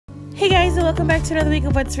Hey guys, and welcome back to another week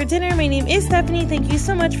of What's for Dinner. My name is Stephanie. Thank you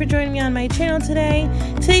so much for joining me on my channel today.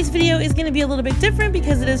 Today's video is going to be a little bit different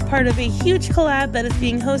because it is part of a huge collab that is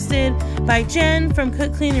being hosted by Jen from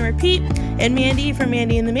Cook, Clean, and Repeat and Mandy from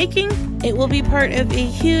Mandy in the Making. It will be part of a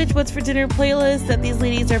huge What's for Dinner playlist that these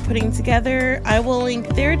ladies are putting together. I will link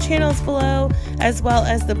their channels below as well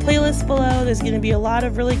as the playlist below. There's going to be a lot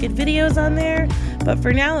of really good videos on there. But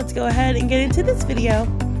for now, let's go ahead and get into this video.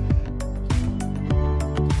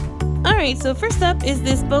 Alright, so first up is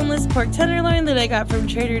this boneless pork tenderloin that I got from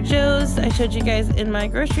Trader Joe's. I showed you guys in my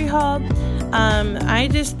grocery haul. I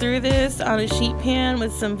just threw this on a sheet pan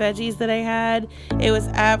with some veggies that I had. It was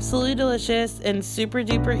absolutely delicious and super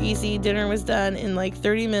duper easy. Dinner was done in like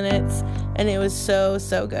 30 minutes and it was so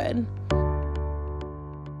good.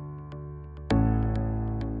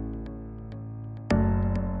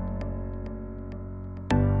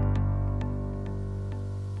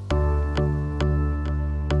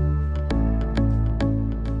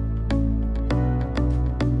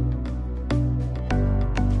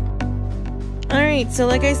 Alright, so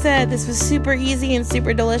like I said, this was super easy and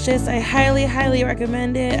super delicious. I highly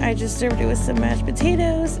recommend it. I just served it with some mashed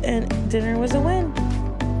potatoes and dinner was a win.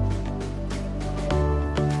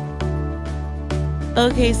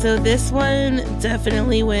 Okay, so this one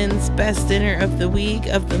definitely wins best dinner of the week,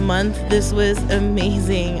 of the month. This was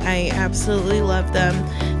amazing. I absolutely love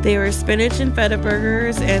them. They were spinach and feta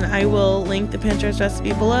burgers, and I will link the Pinterest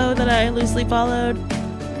recipe below that I loosely followed.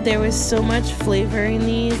 There was so much flavor in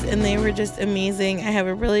these and they were just amazing. I have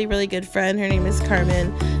a really good friend. Her name is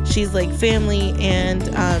Carmen. She's like family, and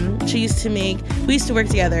we used to work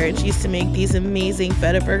together, and she used to make these amazing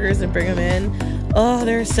feta burgers and bring them in. Oh,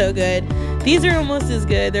 they're so good. These are almost as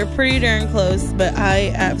good. They're pretty darn close, but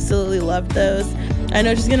I absolutely loved those. I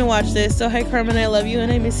know she's gonna watch this, so hi Carmen, I love you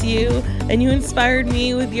and I miss you, and you inspired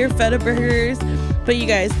me with your feta burgers. But you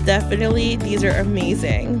guys, definitely, these are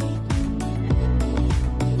amazing.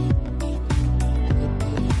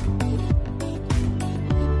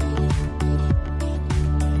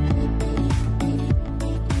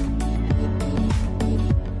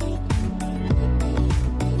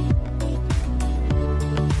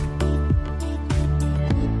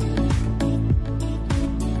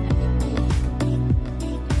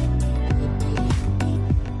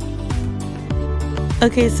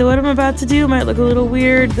 Okay, so what I'm about to do might look a little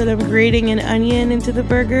weird, that I'm grating an onion into the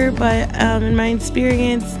burger, but in my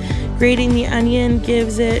experience, grating the onion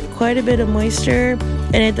gives it quite a bit of moisture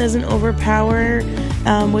and it doesn't overpower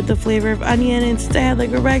with the flavor of onion. And since I had like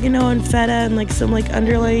oregano and feta and like some like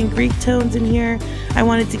underlying Greek tones in here, I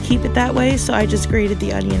wanted to keep it that way, so I just grated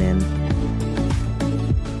the onion in.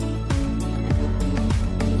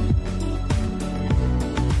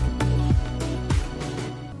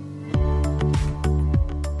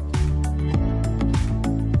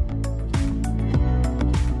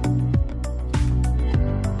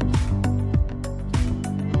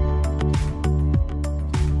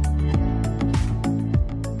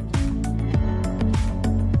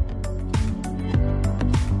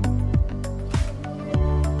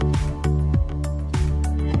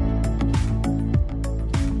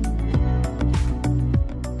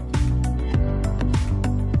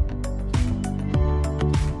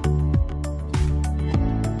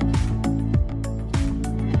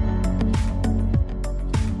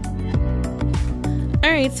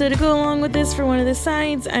 Alright, so to go along with this, for one of the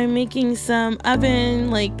sides, I'm making some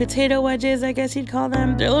oven, like potato wedges, I guess you'd call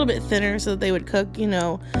them. They're a little bit thinner so that they would cook, you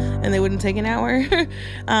know, and they wouldn't take an hour.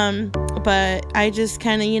 But I just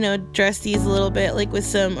kind of, you know, dress these a little bit, like with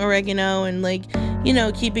some oregano and like, you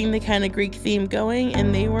know, keeping the kind of Greek theme going.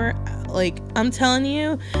 And they were like, I'm telling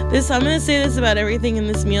you, this, I'm going to say this about everything in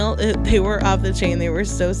this meal, they were off the chain. They were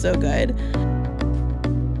so good.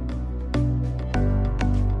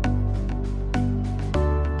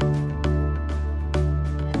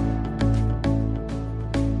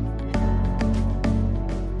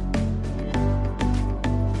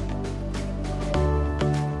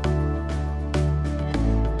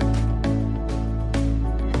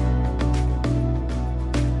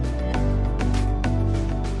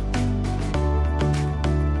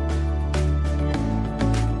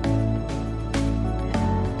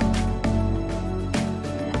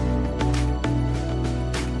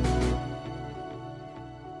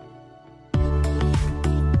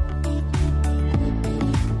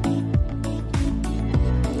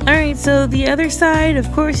 Alright, so the other side,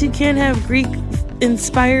 of course you can't have Greek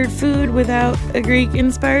inspired food without a Greek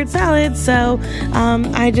inspired salad, so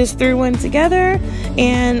I just threw one together,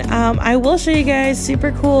 and I will show you guys,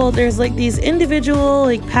 super cool. There's like these individual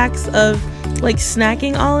like packs of like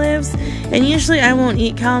snacking olives, and usually I won't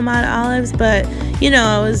eat Kalamata olives, but you know,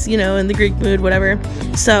 I was, you know, in the Greek mood, whatever,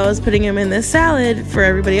 so I was putting them in this salad for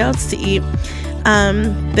everybody else to eat.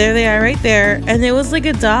 There they are right there, and it was like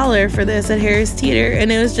 $1 for this at Harris Teeter,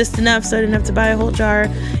 and it was just enough so I didn't have to buy a whole jar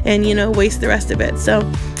and, you know, waste the rest of it. So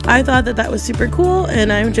I thought that that was super cool,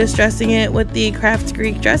 and I'm just dressing it with the Kraft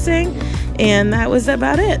Greek dressing, and that was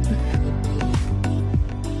about it.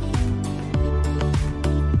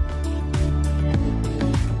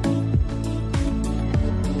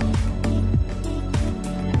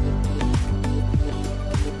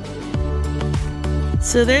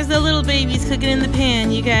 So there's the little babies cooking in the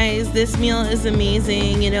pan, you guys. This meal is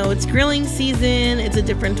amazing. You know, it's grilling season. It's a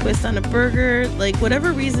different twist on a burger. Like,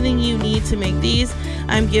 whatever reasoning you need to make these,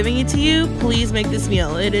 I'm giving it to you. Please make this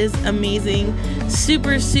meal. It is amazing.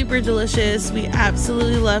 Super, super delicious. We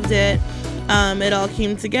absolutely loved it. It all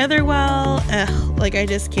came together well. Like, I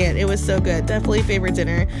just can't. It was so good. Definitely favorite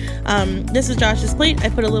dinner. This is Josh's plate. I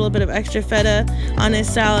put a little bit of extra feta on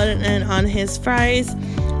his salad and on his fries.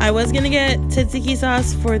 I was gonna get tzatziki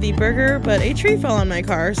sauce for the burger, but a tree fell on my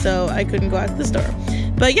car, so I couldn't go out to the store.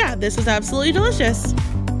 But yeah, this was absolutely delicious.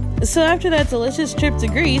 So after that delicious trip to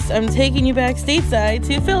Greece, I'm taking you back stateside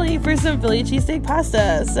to Philly for some Philly cheesesteak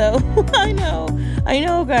pasta. So I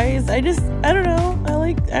know guys, I don't know,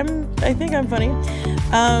 I think I'm funny.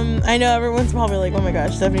 I know everyone's probably like, oh my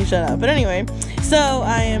gosh, Stephanie, shut up. But anyway, so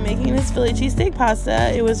I am making this Philly cheesesteak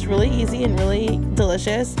pasta. It was really easy and really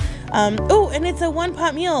delicious. Oh, and it's a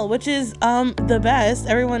one-pot meal, which is the best.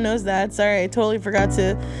 Everyone knows that. Sorry, I totally forgot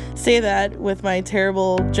to say that with my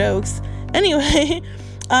terrible jokes. Anyway,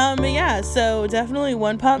 yeah, so definitely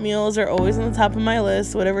one-pot meals are always on the top of my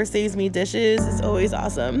list. Whatever saves me dishes is always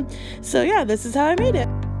awesome. So yeah, this is how I made it.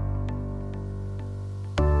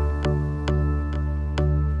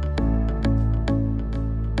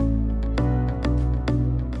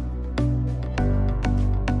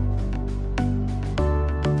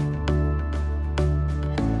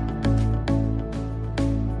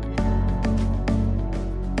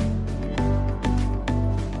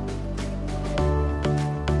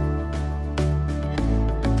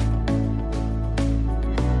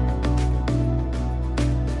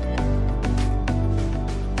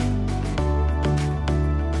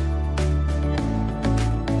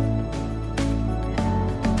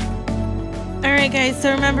 Alright guys,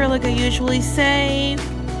 so remember, like I usually say,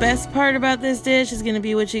 best part about this dish is going to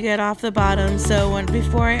be what you get off the bottom. So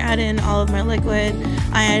before I add in all of my liquid,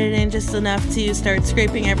 I added in just enough to start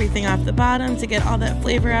scraping everything off the bottom to get all that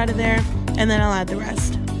flavor out of there, and then I'll add the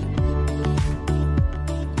rest.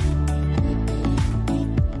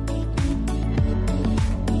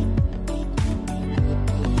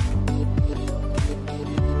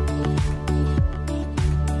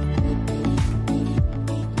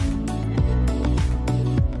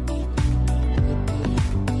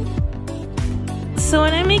 So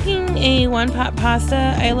when I'm making a one-pot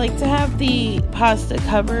pasta, I like to have the pasta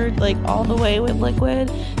covered like all the way with liquid.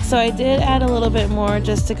 So I did add a little bit more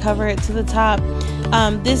just to cover it to the top.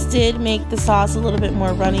 This did make the sauce a little bit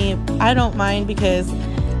more runny. I don't mind because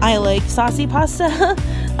I like saucy pasta.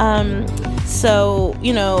 So,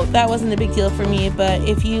 you know, that wasn't a big deal for me, but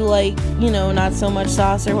if you like, you know, not so much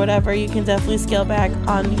sauce or whatever, you can definitely scale back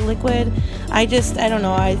on the liquid. I don't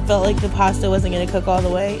know, I felt like the pasta wasn't going to cook all the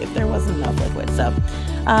way if there wasn't enough liquid, so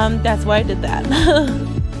that's why I did that.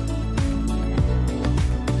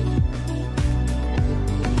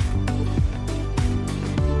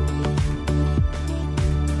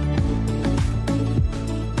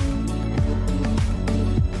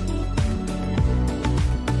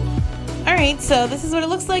 Alright, so this is what it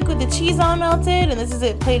looks like with the cheese all melted, and this is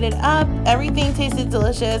it plated up. Everything tasted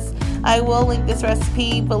delicious. I will link this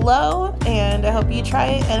recipe below, and I hope you try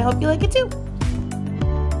it, and I hope you like it too.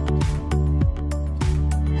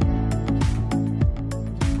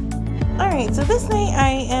 Alright, so this night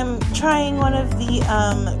I am trying one of the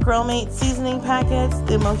Grillmate seasoning packets,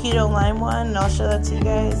 the Mojito Lime one, and I'll show that to you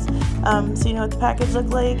guys so you know what the package looked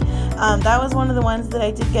like. That was one of the ones that I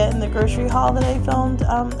did get in the grocery haul that I filmed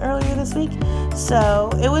earlier this week. So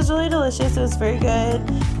it was really delicious. It was very good,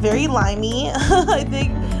 very limey, I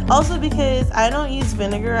think. Also because I don't use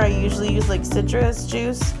vinegar, I usually use like citrus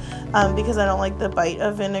juice because I don't like the bite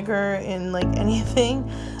of vinegar in like anything.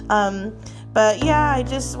 But yeah, I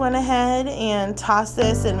just went ahead and tossed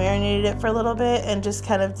this and marinated it for a little bit and just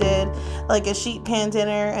kind of did like a sheet pan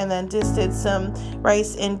dinner, and then just did some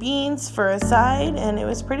rice and beans for a side, and it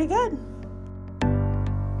was pretty good.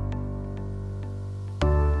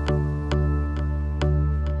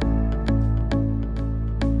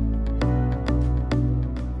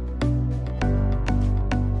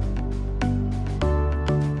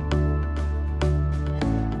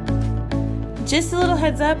 just a little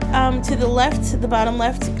heads up, to the left, the bottom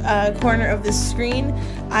left corner of the screen,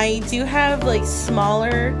 I do have like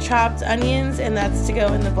smaller chopped onions, and that's to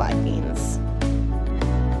go in the black beans.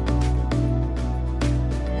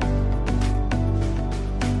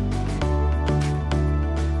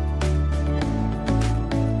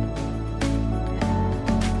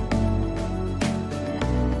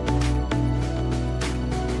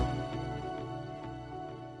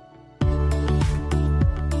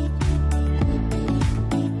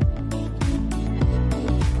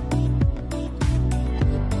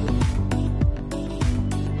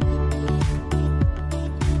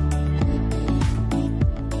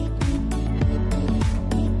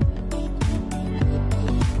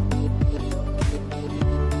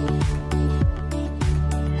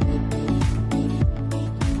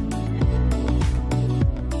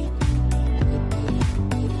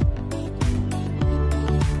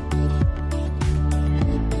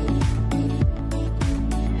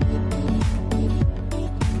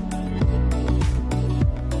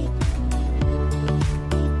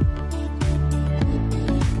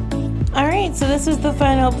 Alright, so this was the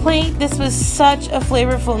final plate. This was such a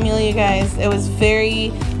flavorful meal, you guys. It was very,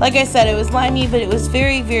 like I said, it was limey, but it was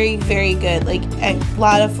very, very, very good. Like, a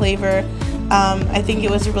lot of flavor. I think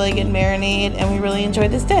it was a really good marinade, and we really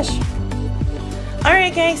enjoyed this dish.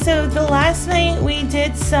 Alright guys, so the last night we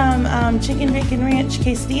did some chicken bacon ranch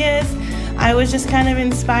quesadillas. I was just kind of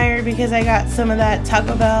inspired because I got some of that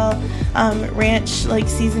Taco Bell ranch like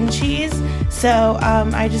seasoned cheese. So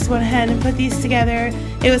I just went ahead and put these together.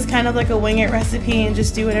 It was kind of like a wing it recipe and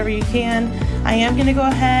just do whatever you can. I am going to go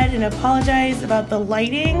ahead and apologize about the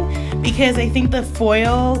lighting because I think the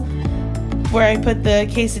foil where I put the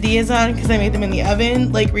quesadillas on, because I made them in the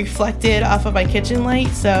oven, like reflected off of my kitchen light.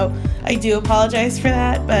 So I do apologize for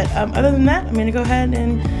that. But other than that, I'm going to go ahead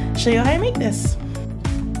and show you how I make this.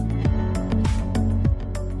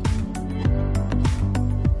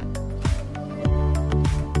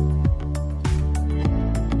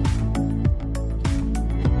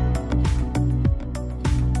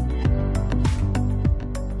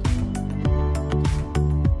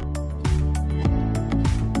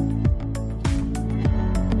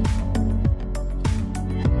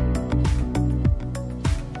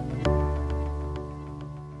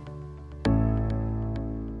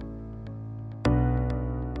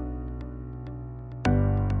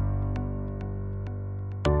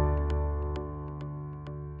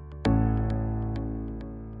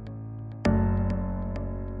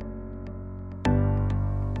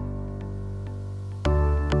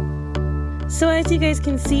 So as you guys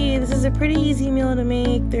can see, this is a pretty easy meal to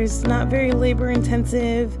make. There's not very labor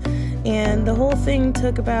intensive, and the whole thing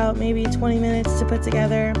took about maybe 20 minutes to put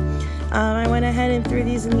together. I went ahead and threw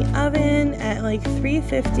these in the oven at like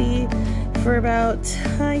 350 for about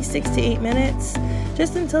 6 to 8 minutes,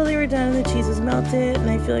 just until they were done and the cheese was melted.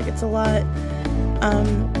 And I feel like it's a lot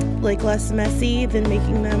like less messy than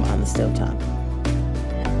making them on the stovetop.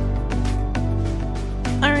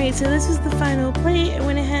 Alright, so this was the final plate. I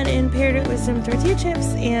went ahead and paired it with some tortilla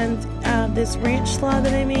chips and this ranch slaw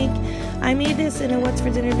that I make. I made this in a What's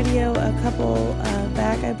for Dinner video a couple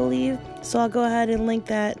back, I believe. So I'll go ahead and link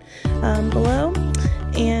that below.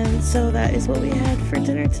 And so that is what we had for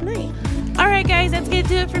dinner tonight. Alright guys, that's going to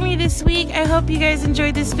do it for me this week. I hope you guys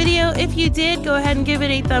enjoyed this video. If you did, go ahead and give it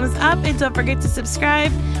a thumbs up and don't forget to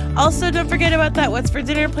subscribe. Also, don't forget about that What's for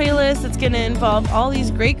Dinner playlist. It's going to involve all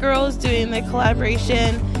these great girls doing the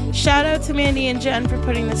collaboration. Shout out to Mandy and Jen for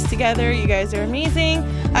putting this together. You guys are amazing.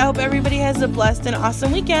 I hope everybody has a blessed and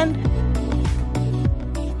awesome weekend.